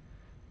bad.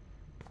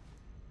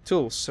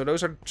 Tools. So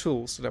those are the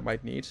tools that I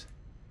might need.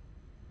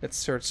 Let's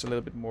search a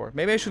little bit more.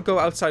 Maybe I should go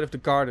outside of the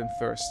garden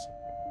first.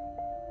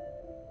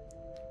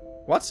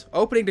 What?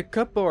 Opening the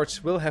cupboard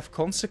will have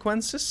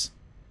consequences?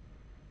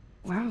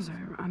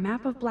 Wowzer, a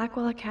map of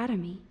Blackwell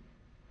Academy.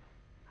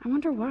 I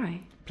wonder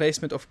why.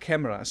 Placement of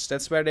cameras.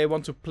 That's where they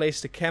want to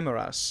place the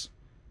cameras.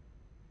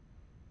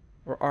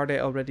 Or are they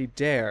already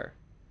there?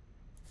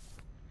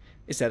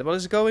 Is that what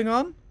is going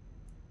on?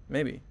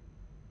 Maybe.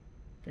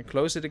 Can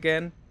close it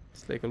again.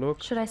 Let's take a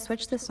look. Should I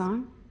switch this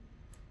on?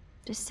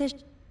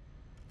 Decision.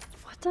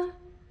 What the?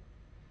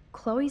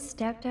 Chloe's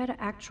stepdad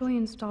actually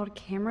installed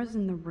cameras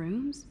in the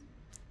rooms?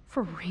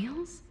 For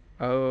reals?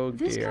 Oh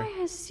This dear. guy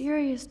has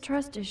serious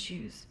trust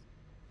issues.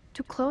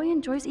 Do Chloe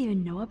and Joyce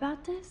even know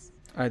about this?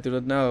 I do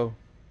not know.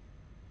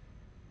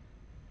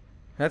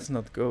 That's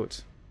not good.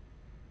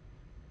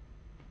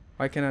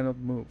 Why can I not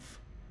move?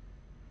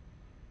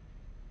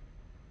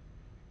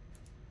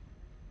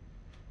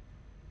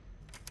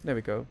 There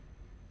we go.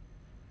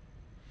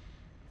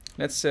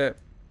 Let's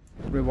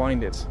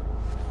rewind it.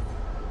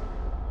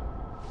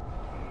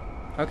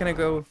 How can I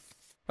go?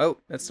 Oh,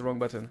 that's the wrong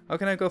button. How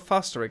can I go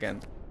faster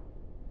again?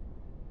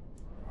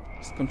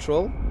 Is it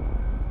control?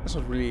 That's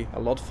not really a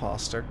lot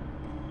faster.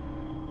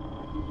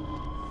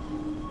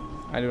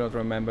 I do not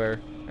remember.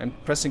 I'm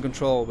pressing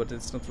control, but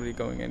it's not really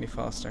going any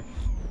faster.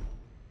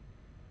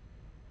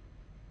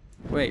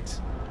 Wait.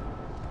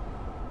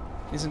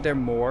 Isn't there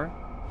more?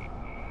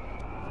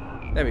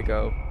 There we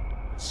go.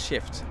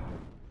 Shift.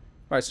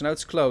 Right, so now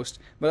it's closed.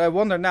 But I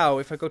wonder now,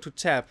 if I go to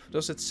tab,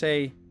 does it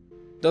say...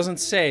 Doesn't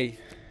say.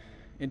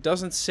 It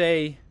doesn't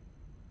say...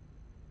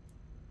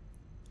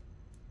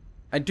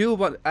 I do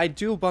want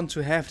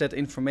to have that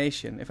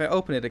information. If I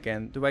open it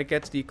again, do I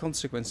get the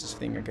consequences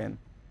thing again?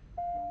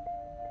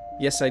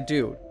 Yes, I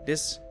do.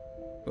 This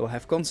will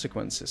have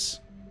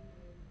consequences.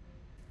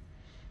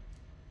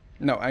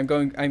 No, I'm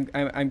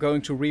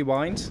going to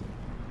rewind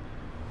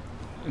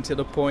until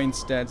the point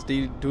that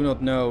they do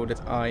not know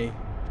that I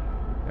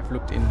have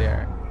looked in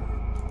there.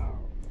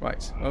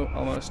 Right. Oh,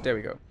 almost. There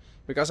we go.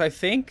 Because I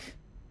think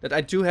that I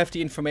do have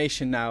the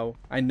information now.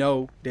 I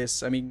know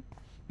this. I mean,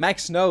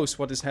 Max knows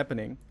what is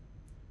happening.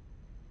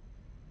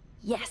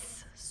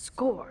 Yes,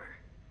 score.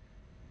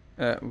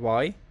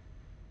 Why?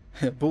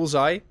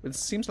 Bullseye? It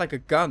seems like a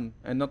gun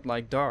and not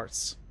like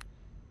darts.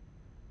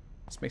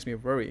 This makes me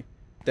worry.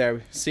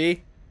 There,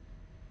 see?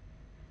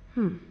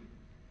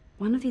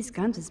 One of these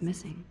guns is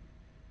missing.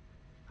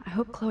 I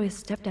hope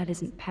Chloe's stepdad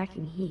isn't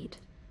packing heat.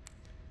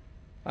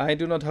 I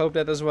do not hope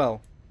that as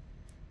well.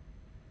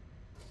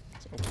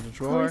 Let's open the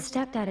drawer. Chloe's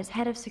stepdad is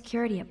head of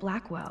security at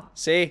Blackwell.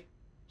 See?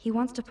 He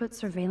wants to put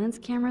surveillance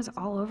cameras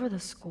all over the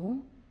school?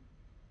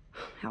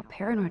 How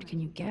paranoid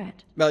can you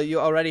get? Well, you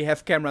already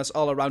have cameras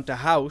all around the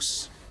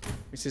house,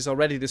 which is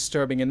already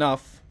disturbing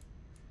enough.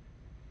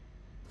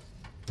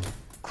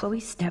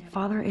 Chloe's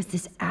stepfather is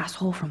this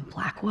asshole from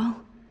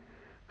Blackwell?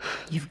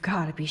 You've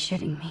got to be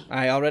shitting me.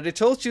 I already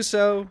told you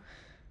so.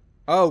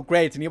 Oh,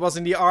 great, and he was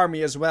in the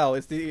army as well.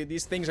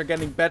 These things are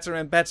getting better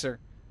and better.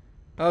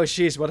 Oh,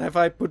 jeez, what have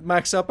I put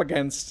Max up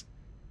against?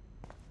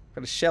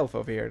 Got a shelf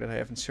over here that I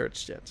haven't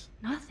searched yet.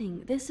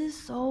 Nothing. This is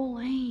so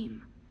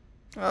lame.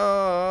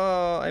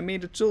 Oh, I mean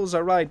the tools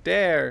are right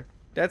there.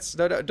 That's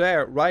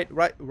there,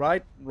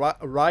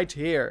 right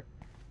here.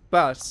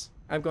 But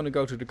I'm gonna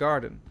go to the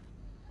garden.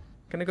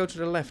 Can I go to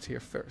the left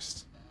here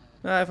first?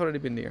 No, I've already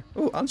been there.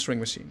 Oh, answering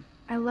machine.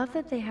 I love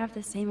that they have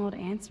the same old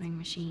answering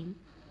machine.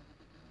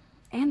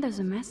 And there's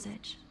a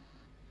message.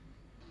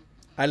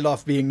 I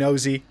love being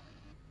nosy.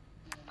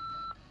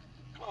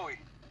 Chloe,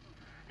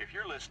 if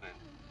you're listening,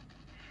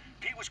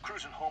 Pete was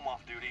cruising home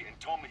off duty and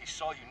told me he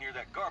saw you near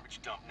that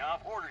garbage dump. Now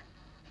I've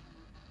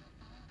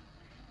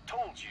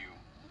told you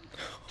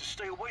to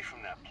stay away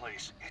from that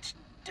place. It's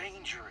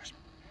dangerous.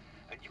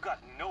 And you got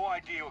no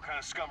idea what kind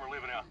of scum are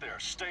living out there.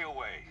 Stay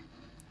away.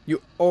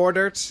 You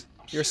ordered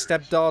your serious.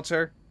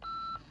 stepdaughter?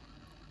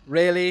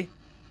 Really?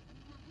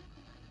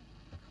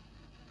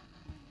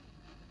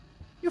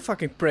 You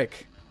fucking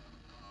prick.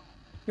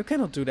 You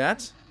cannot do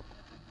that.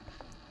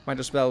 Might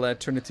as well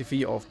turn the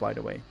TV off, by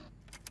the way.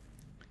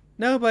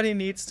 Nobody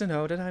needs to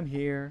know that I'm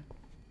here.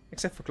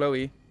 Except for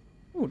Chloe.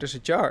 Ooh, there's a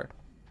jar.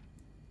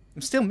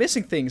 I'm still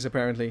missing things,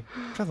 apparently.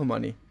 Travel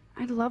money.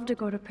 I'd love to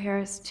go to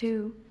Paris,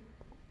 too.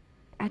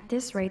 At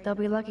this rate, they'll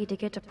be lucky to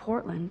get to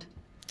Portland.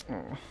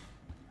 Oh,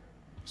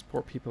 those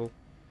poor people.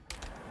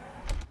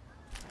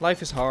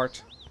 Life is hard.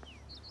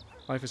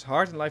 Life is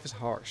hard and life is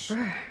harsh.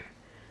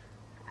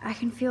 I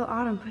can feel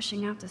autumn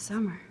pushing out the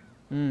summer.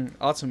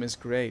 Autumn is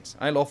great.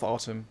 I love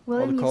autumn.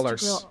 William All the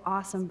used colors. to grill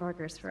awesome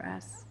burgers for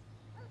us.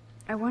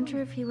 I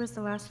wonder if he was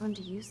the last one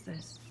to use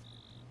this.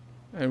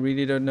 I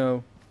really don't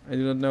know. I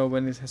do not know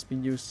when it has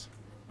been used.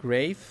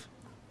 Grave?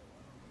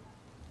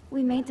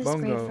 We made this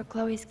Bongo. grave for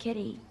Chloe's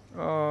kitty.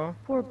 Oh.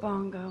 Poor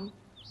Bongo.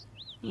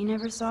 He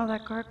never saw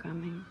that car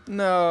coming.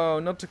 No,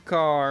 not the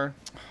car.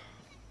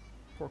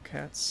 Poor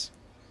cats.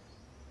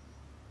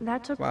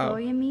 That took Wow.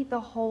 Chloe and me the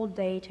whole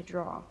day to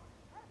draw.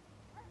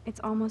 It's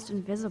almost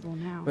invisible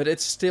now. But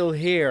it's still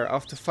here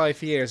after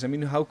 5 years. I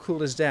mean, how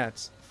cool is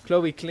that?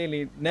 Chloe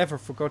clearly never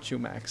forgot you,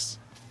 Max.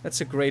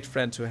 That's a great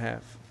friend to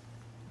have.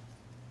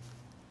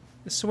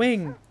 The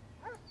swing.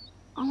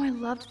 Oh, I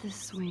loved this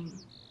swing.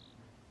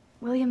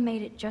 William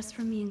made it just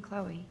for me and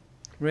Chloe.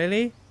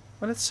 Really?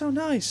 Well, that's so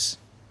nice.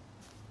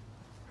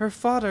 Her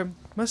father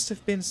must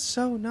have been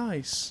so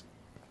nice.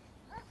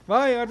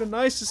 Why are the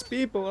nicest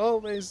people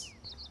always...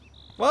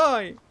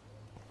 Why?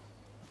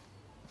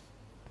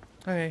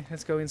 Okay,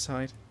 let's go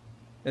inside.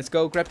 Let's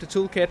go grab the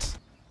toolkit.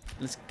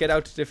 Let's get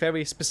out the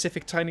very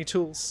specific tiny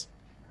tools.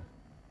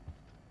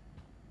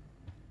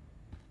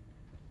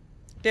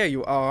 There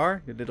you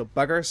are, you little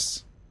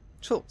buggers.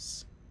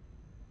 Tools.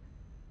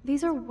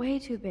 These are way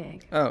too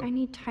big. Oh. I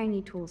need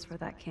tiny tools for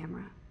that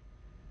camera.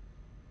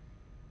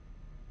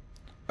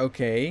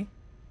 Okay.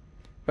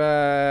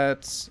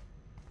 But...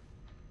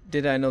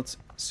 Did I not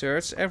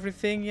search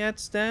everything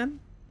yet, then?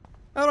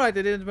 Alright,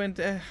 I didn't went...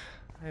 I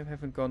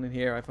haven't gone in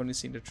here. I've only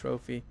seen the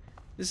trophy.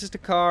 This is the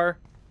car.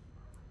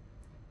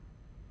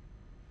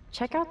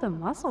 Check out the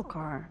muscle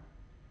car.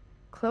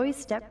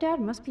 Chloe's stepdad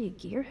must be a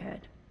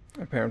gearhead.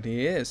 Apparently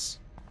he is.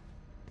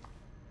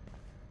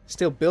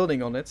 Still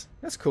building on it.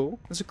 That's cool.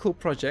 That's a cool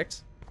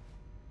project.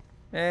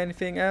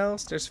 Anything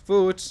else? There's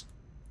food.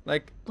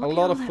 Like, Look a at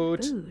lot all of that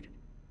food. food.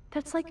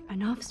 That's like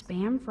enough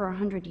spam for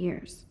 100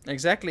 years.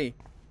 Exactly.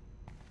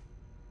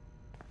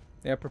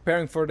 They are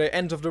preparing for the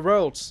end of the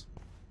world.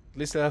 At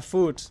least they'll have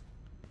food.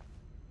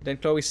 Then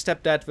Chloe's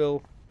stepdad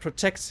will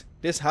protect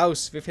this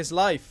house with his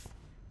life.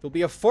 It will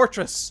be a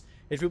fortress.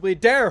 It will be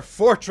their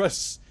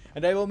fortress.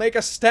 And they will make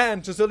a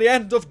stand until the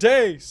end of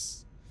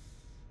days.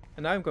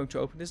 And now I'm going to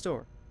open this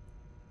door.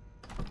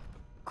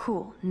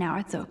 Cool, now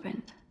it's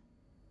opened.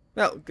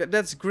 Well,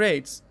 that's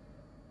great.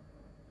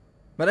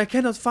 But I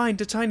cannot find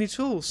the tiny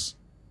tools.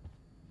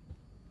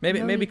 Maybe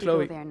No maybe need to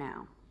Chloe. go there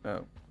now.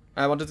 Oh.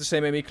 I wanted to say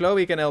maybe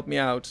Chloe can help me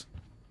out.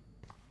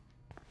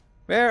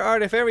 Where are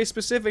the very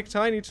specific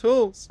tiny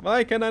tools?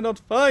 Why can I not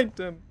find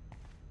them?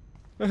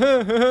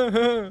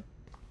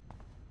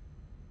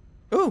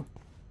 Ooh,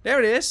 there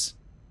it is.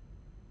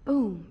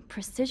 Boom,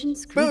 precision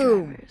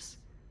screwdrivers.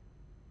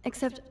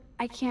 Except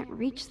I can't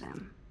reach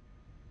them.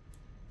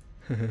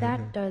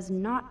 That does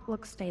not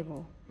look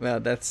stable. Well,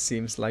 that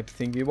seems like the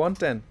thing we want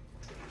then.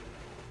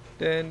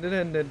 Dun,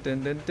 dun, dun,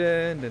 dun, dun, dun,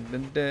 dun,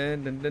 dun,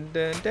 dun, dun, dun,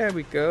 dun. There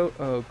we go.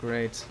 Oh,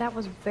 great. That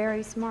was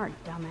very smart,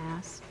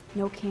 dumbass.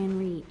 No can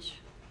reach.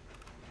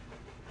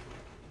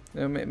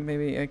 No,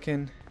 maybe I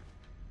can...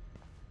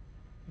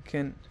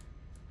 There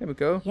we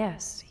go.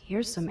 Yes,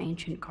 here's some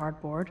ancient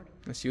cardboard.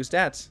 Let's use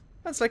that.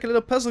 That's like a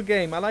little puzzle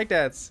game. I like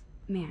that.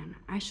 Man,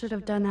 I should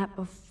have done that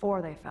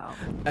before they fell.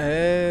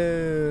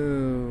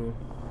 Oh.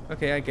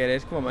 Okay, I get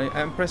it. Come on,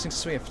 I'm pressing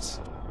Swift.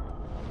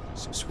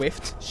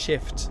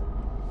 Shift.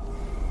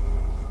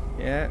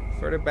 Yeah,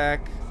 further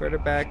back.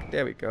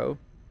 There we go.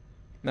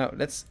 Now,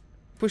 let's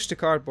push the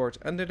cardboard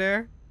under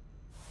there.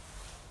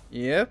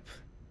 Yep.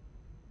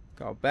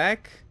 Go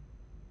back.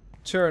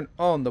 Turn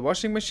on the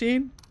washing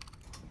machine.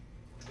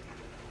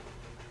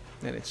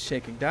 Then it's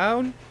shaking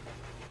down.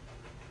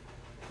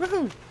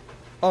 Woohoo!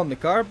 On the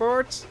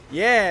cardboard.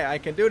 Yeah, I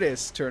can do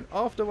this. Turn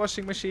off the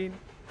washing machine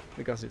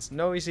because it's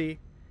noisy.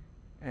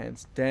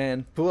 And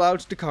then pull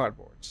out the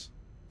cardboard.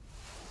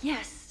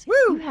 Yes!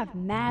 Woo! You have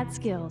mad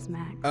skills,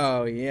 Max.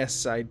 Oh,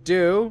 yes, I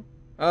do.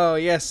 Oh,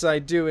 yes, I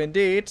do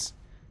indeed.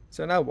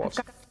 So now what?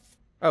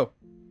 Oh.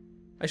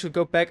 I should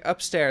go back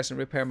upstairs and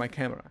repair my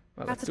camera.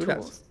 Well, let's do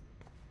that.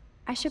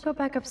 I should go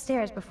back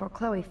upstairs before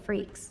Chloe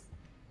freaks.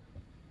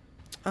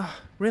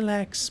 Ah,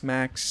 relax,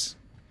 Max.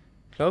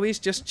 Chloe's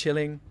just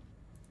chilling.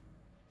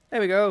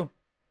 There we go.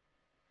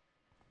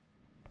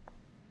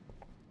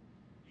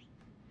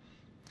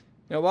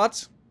 You know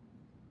what?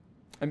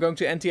 I'm going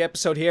to end the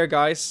episode here,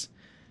 guys.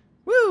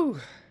 Woo!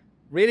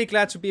 Really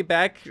glad to be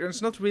back.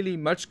 There's not really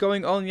much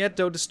going on yet,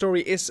 though the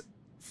story is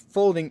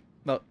folding...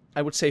 Well,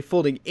 I would say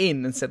folding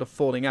in instead of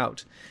folding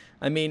out.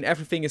 I mean,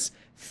 everything is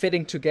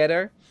fitting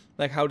together.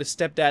 Like how the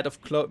stepdad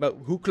of Chloe... Well,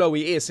 who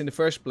Chloe is in the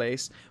first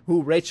place.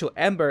 Who Rachel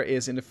Amber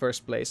is in the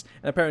first place.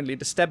 And apparently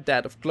the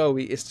stepdad of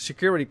Chloe is the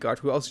security guard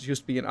who also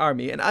used to be in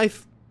army. And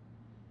I've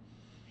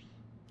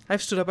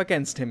stood up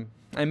against him.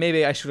 And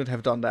maybe I shouldn't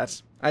have done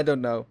that. I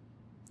don't know.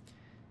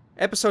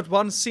 Episode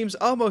 1 seems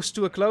almost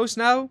to a close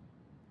now.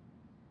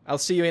 I'll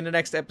see you in the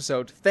next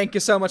episode. Thank you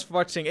so much for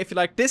watching. If you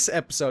like this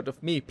episode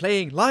of me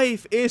playing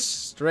Life is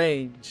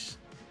Strange,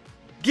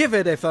 give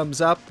it a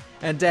thumbs up.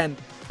 And then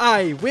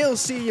I will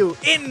see you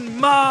in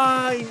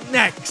my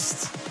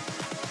next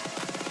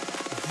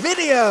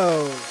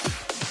video.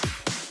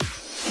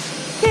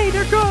 Okay,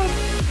 they're gone.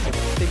 I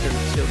think they're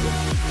the children.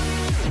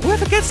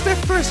 Whoever gets there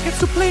first gets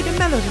to play the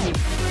melody.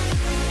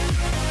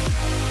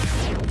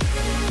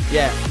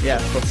 Yeah, I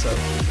thought so.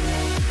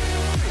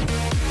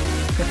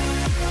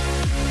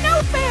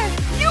 No fair!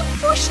 You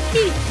pushed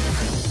me!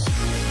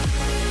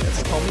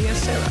 That's Tommy and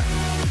Sarah.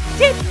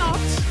 Did not!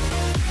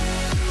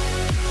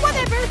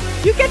 Whatever!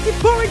 You get the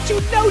boring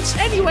 2 notes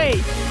anyway!